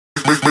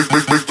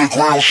make the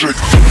ground shake.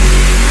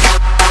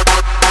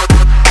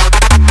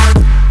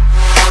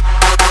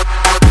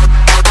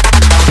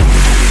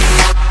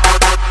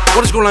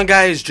 What is going on,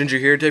 guys? Ginger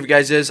here. Today,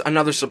 guys, is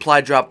another supply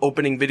drop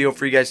opening video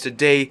for you guys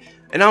today,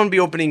 and I'm going to be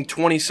opening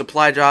 20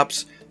 supply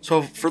drops.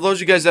 So for those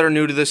of you guys that are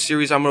new to this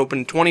series, I'm going to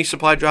open 20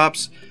 supply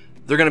drops.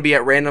 They're going to be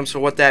at random, so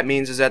what that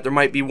means is that there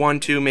might be 1,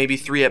 2, maybe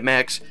 3 at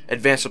max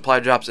advanced supply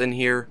drops in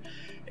here.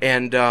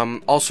 And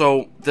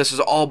also, this is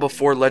all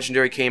before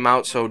Legendary came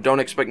out, so don't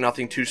expect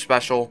nothing too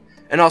special.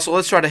 And also,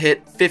 let's try to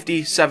hit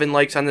 57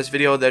 likes on this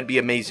video. That'd be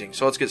amazing.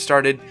 So let's get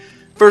started.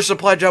 First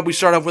supply drop, we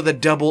start off with a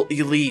double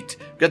elite.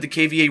 We got the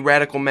KVA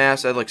Radical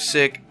Mask. That looks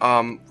sick.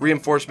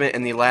 Reinforcement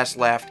and the Last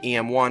Laugh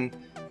EM1.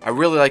 I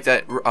really like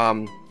that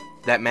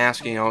that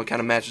mask. You know, it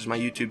kind of matches my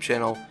YouTube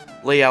channel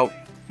layout.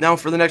 Now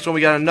for the next one,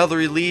 we got another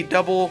elite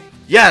double.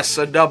 Yes,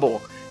 a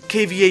double.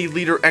 KVA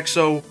Leader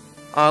EXO.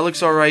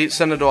 Looks alright.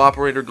 Sentinel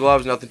Operator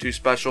gloves, nothing too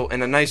special,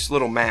 and a nice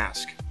little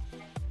mask.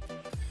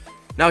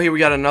 Now here we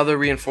got another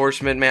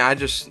reinforcement. Man,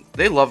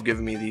 they love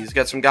giving me these.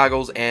 Got some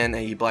goggles and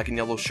a black and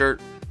yellow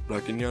shirt.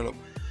 Black and yellow.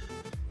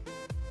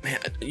 Man,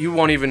 you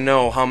won't even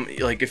know how,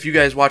 like, if you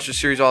guys watch the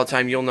series all the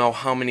time, you'll know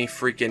how many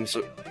freaking,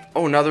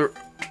 oh, another,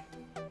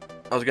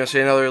 I was gonna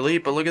say another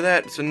elite, but look at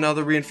that, it's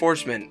another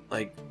reinforcement,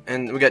 like,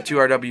 and we got 2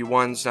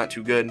 RW1s, not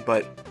too good,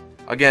 but,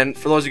 again,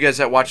 for those of you guys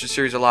that watch the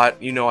series a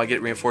lot, you know I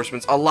get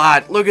reinforcements a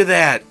lot. Look at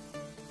that,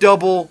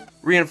 double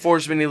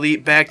reinforcement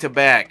elite back to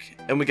back,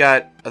 and we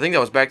got, I think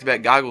that was back to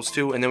back goggles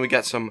too, and then we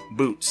got some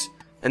boots,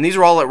 and these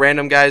are all at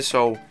random, guys,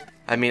 so,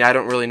 I mean, I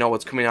don't really know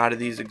what's coming out of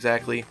these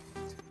exactly.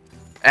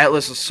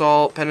 Atlas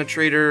Assault,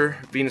 Penetrator,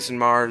 Venus and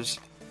Mars.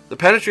 The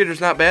Penetrator's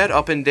not bad,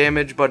 up in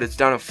damage, but it's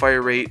down in fire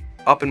rate,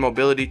 up in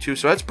mobility too,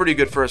 so that's pretty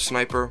good for a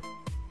sniper.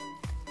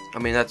 I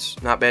mean,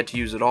 that's not bad to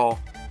use at all.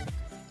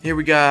 Here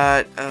we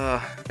got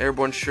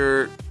Airborne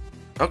shirt.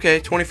 Okay,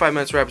 25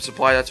 minutes rapid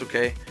supply, that's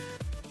okay.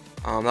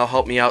 That'll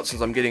help me out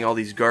since I'm getting all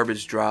these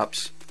garbage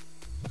drops.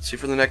 Let's see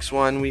for the next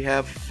one, we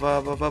have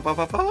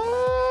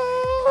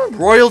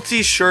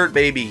Royalty shirt,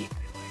 baby.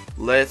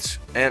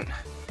 And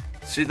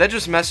see, that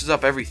just messes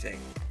up everything.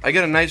 I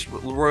get a nice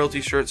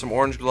Royalty shirt, some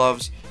orange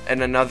gloves,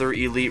 and another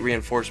elite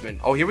reinforcement.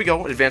 Oh, here we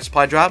go. Advanced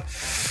supply drop.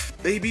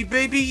 Baby,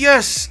 baby,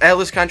 yes!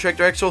 Atlas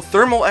Contractor EXO,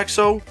 Thermal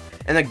EXO,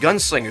 and a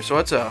Gunslinger. So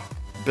it's a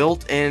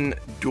built-in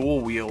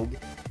dual wield.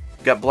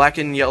 Got black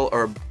and yellow,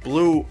 or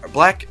blue, or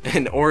black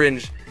and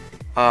orange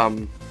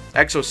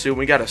EXO suit.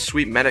 We got a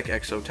sweet medic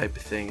EXO type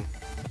of thing.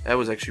 That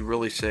was actually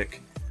really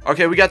sick.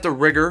 Okay, we got the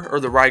Rigger, or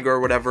the Rygar, or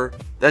whatever.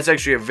 That's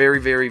actually a very,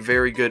 very,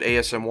 very good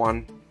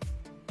ASM1.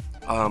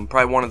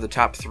 Probably one of the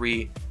top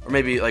 3, or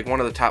maybe like one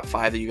of the top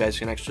 5 that you guys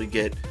can actually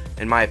get,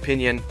 in my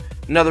opinion.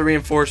 Another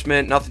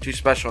reinforcement, nothing too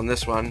special on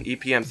this one.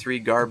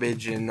 EPM3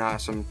 garbage and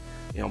some,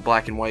 you know,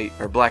 black and white,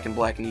 or black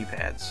knee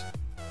pads.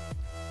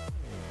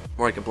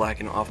 More like a black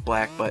and off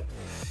black, but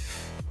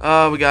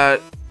we got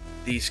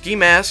the ski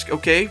mask.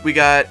 Okay, we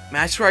got,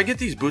 man, I swear I get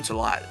these boots a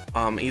lot.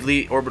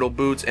 Elite orbital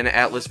boots and an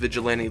Atlas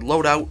Vigilante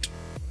loadout.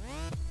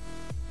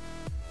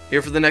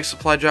 Here for the next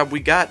supply drop, we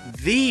got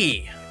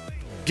the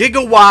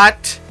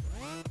Gigawatt.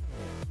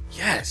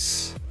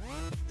 Yes,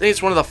 I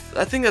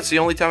think that's the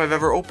only time I've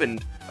ever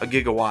opened a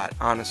Gigawatt,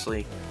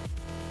 honestly.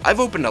 I've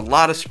opened a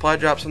lot of supply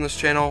drops on this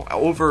channel,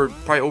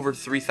 probably over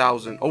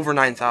 3,000, over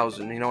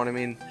 9,000, you know what I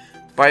mean?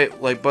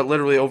 But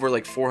literally over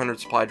like 400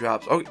 supply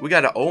drops. Oh, we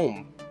got an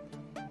Ohm.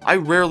 I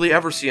rarely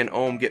ever see an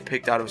Ohm get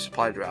picked out of a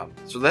supply drop.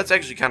 So that's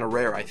actually kind of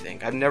rare, I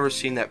think. I've never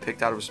seen that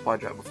picked out of a supply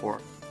drop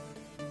before.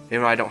 You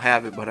know, I don't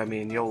have it, but I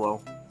mean,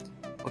 YOLO.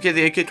 Okay,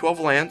 the AK-12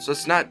 Lance,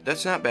 that's not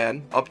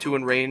bad. Up to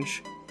in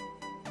range.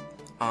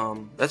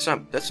 That's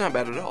not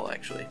bad at all,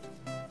 actually.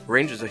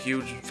 Range is a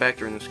huge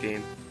factor in this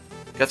game.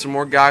 Got some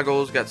more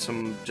goggles, got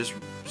some just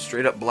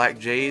straight up black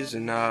J's,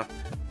 and the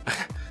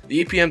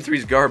EPM3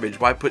 is garbage.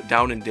 Why put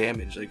down in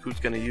damage? Like, who's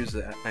gonna use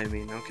that? I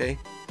mean, okay.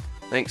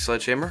 Thanks,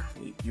 Sledgehammer.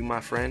 You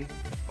my friend.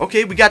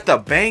 Okay, we got the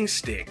Bang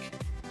Stick.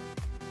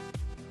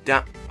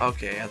 Down.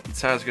 Okay,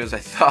 it's not as good as I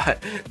thought.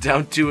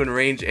 Down 2 in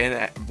range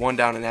and 1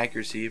 down in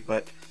accuracy,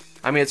 but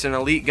I mean, it's an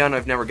elite gun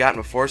I've never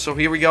gotten before. So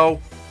here we go.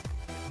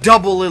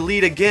 Double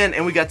elite again,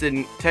 and we got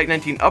the Tech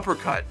 19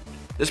 uppercut.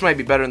 This might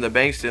be better than the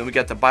Bang Stick. We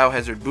got the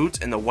biohazard boots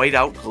and the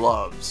whiteout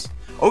gloves.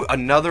 Oh,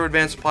 another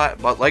advanced supply.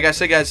 But like I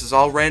said, guys, this is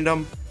all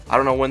random. I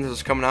don't know when this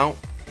is coming out.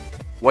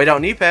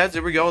 Whiteout knee pads.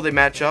 There we go. They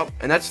match up,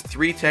 and that's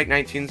 3 Tech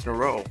 19s in a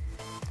row.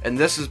 And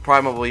this is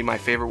probably my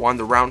favorite one.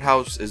 The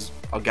Roundhouse is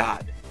a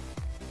god.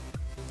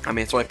 I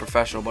mean, it's only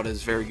professional, but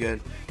it's very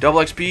good. Double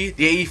XP.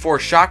 The AE4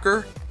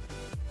 Shocker.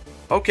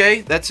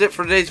 Okay, that's it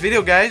for today's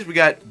video, guys. We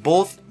got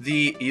both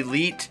the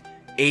elite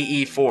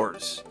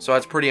AE4s, so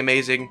that's pretty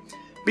amazing.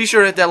 Be sure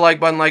to hit that like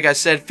button. Like I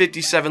said,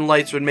 57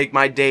 likes would make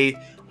my day.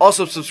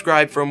 Also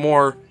subscribe for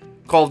more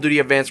Call of Duty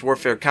Advanced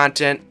Warfare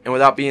content. And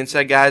without being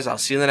said, guys, I'll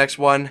see you in the next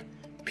one.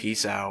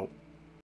 Peace out.